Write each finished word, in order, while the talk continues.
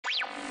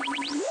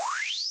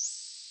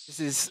This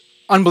is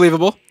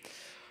unbelievable.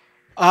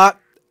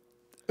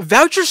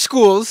 Voucher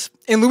schools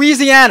in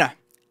Louisiana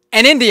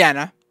and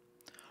Indiana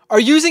are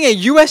using a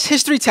U.S.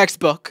 history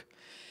textbook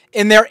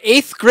in their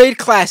 8th grade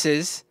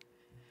classes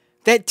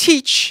that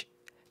teach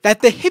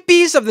that the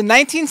hippies of the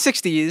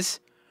 1960s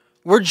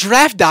were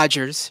draft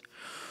dodgers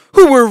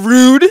who were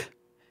rude,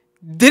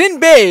 didn't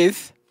bathe,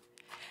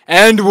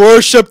 and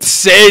worshipped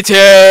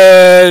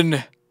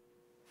Satan.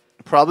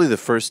 Probably the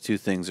first two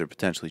things are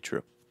potentially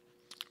true.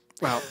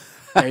 Well,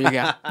 there you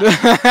go.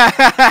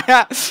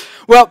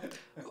 Well,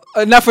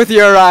 enough with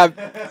your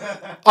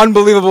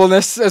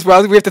unbelievableness as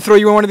well. We have to throw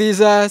you in one of these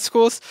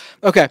schools?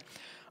 Okay.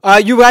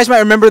 You guys might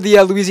remember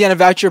the Louisiana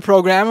voucher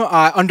program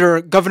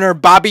under Governor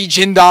Bobby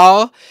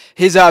Jindal.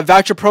 His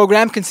voucher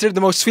program, considered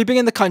the most sweeping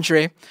in the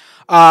country,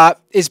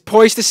 is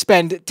poised to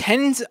spend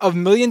tens of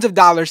millions of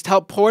dollars to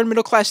help poor and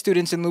middle-class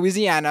students in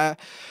Louisiana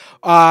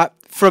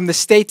from the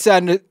state's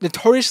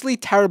notoriously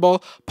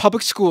terrible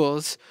public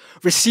schools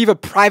receive a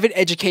private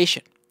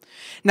education.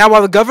 Now,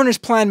 while the governor's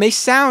plan may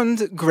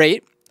sound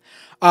great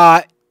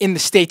in the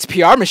state's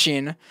PR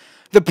machine,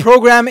 the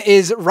program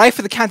is rife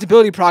with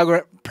accountability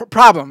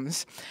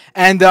problems.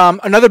 And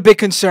another big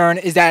concern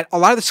is that a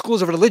lot of the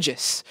schools are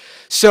religious.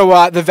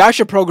 So the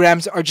voucher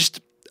programs are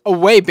just a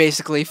way,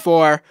 basically,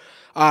 for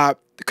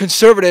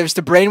conservatives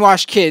to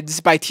brainwash kids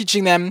by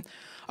teaching them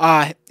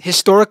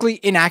historically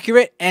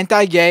inaccurate,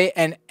 anti-gay,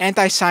 and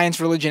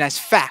anti-science religion as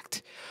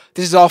fact.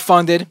 This is all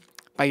funded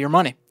by your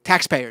money,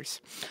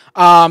 taxpayers.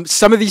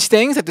 Some of these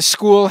things that the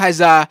school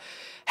has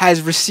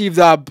received,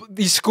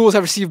 these schools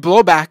have received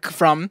blowback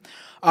from.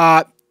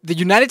 The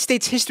United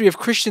States History of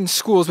Christian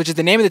Schools, which is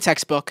the name of the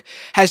textbook,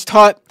 has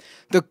taught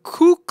the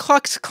Ku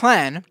Klux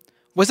Klan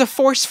was a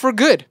force for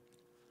good.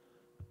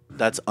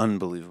 That's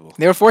unbelievable.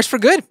 They were a force for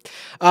good.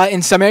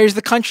 In some areas of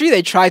the country,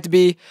 they tried to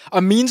be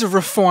a means of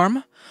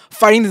reform,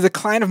 fighting the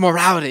decline of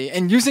morality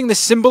and using the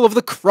symbol of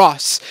the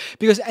cross.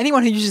 Because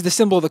anyone who uses the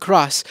symbol of the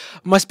cross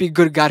must be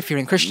good,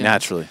 God-fearing Christians.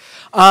 Naturally.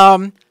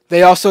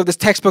 This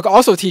textbook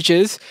also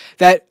teaches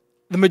that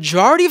the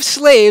majority of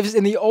slaves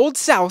in the Old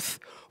South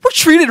were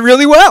treated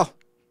really well.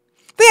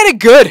 They had it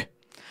good.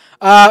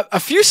 A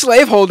few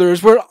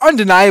slaveholders were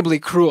undeniably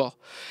cruel.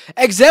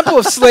 Example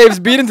of slaves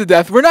beaten to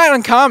death were not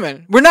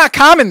uncommon. Were not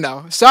common,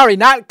 though. Sorry,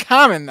 not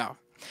common, though.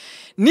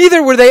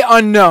 Neither were they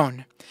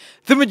unknown.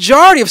 The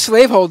majority of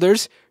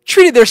slaveholders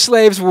treated their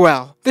slaves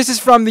well. This is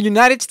from the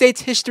United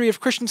States History of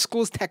Christian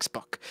Schools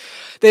textbook.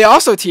 They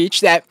also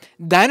teach that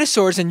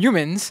dinosaurs and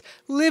humans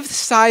lived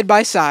side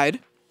by side,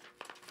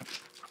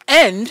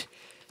 and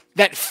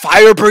that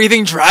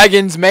fire-breathing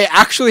dragons may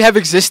actually have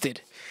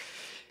existed.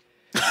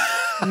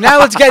 Now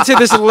let's get to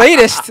this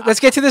latest.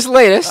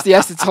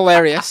 Yes, it's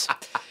hilarious.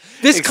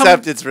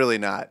 Except it's really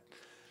not.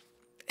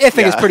 I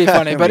think it's pretty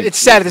funny, but it's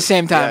sad at the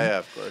same time. Yeah,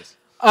 of course.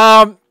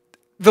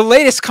 The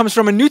latest comes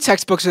from a new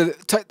textbook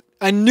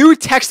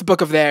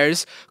of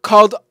theirs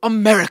called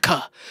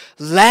America,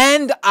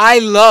 Land I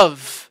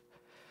Love.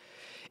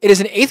 It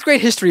is an 8th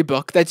grade history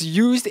book that's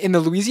used in the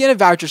Louisiana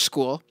Voucher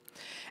School,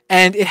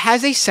 and it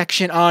has a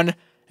section on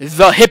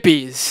the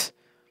hippies.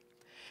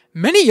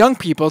 Many young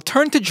people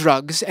turned to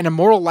drugs and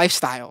immoral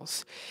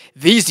lifestyles.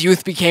 These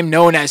youth became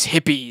known as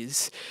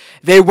hippies.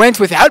 They went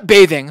without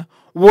bathing,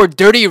 wore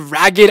dirty,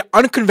 ragged,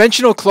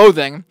 unconventional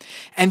clothing,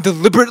 and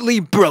deliberately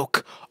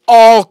broke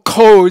all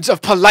codes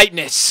of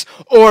politeness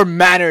or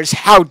manners.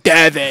 How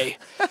dare they?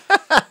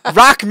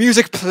 Rock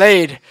music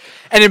played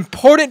an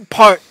important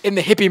part in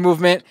the hippie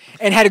movement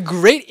and had a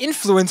great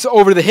influence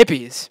over the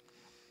hippies.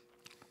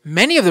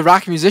 Many of the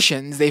rock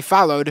musicians they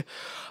followed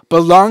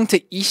belong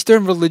to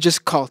Eastern religious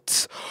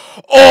cults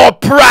or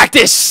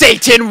practice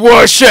Satan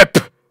worship.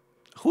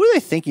 Who are they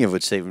thinking of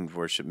with Satan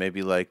worship?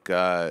 Maybe like,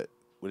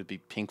 would it be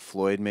Pink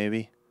Floyd,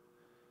 maybe?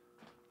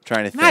 I'm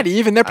trying to think. Not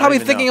even. They're probably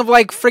thinking of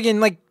like friggin'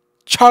 like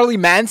Charlie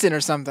Manson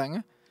or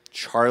something.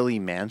 Charlie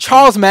Manson?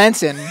 Charles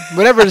Manson,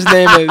 whatever his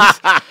name is.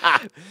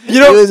 You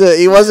know,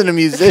 he wasn't a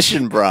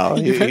musician, bro.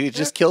 He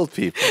just killed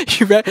people.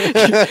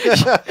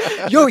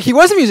 Yo, he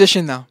was a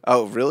musician, though.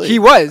 Oh, really? He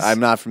was. I'm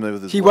not familiar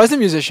with his He work. was a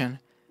musician.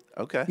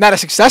 Okay. Not a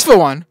successful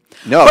one.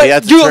 No, but he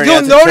had to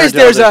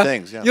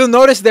you'll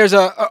notice there's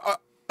a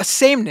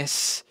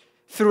sameness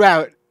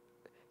throughout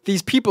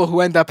these people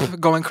who end up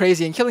going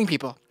crazy and killing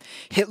people.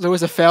 Hitler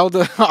was a failed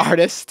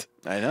artist.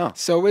 I know.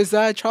 So was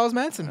Charles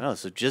Manson. I know.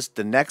 So just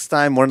the next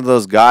time one of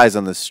those guys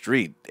on the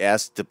street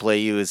asks to play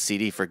you his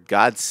CD, for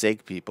God's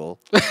sake, people.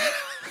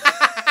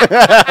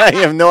 You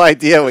have no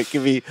idea what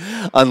could be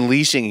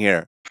unleashing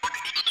here.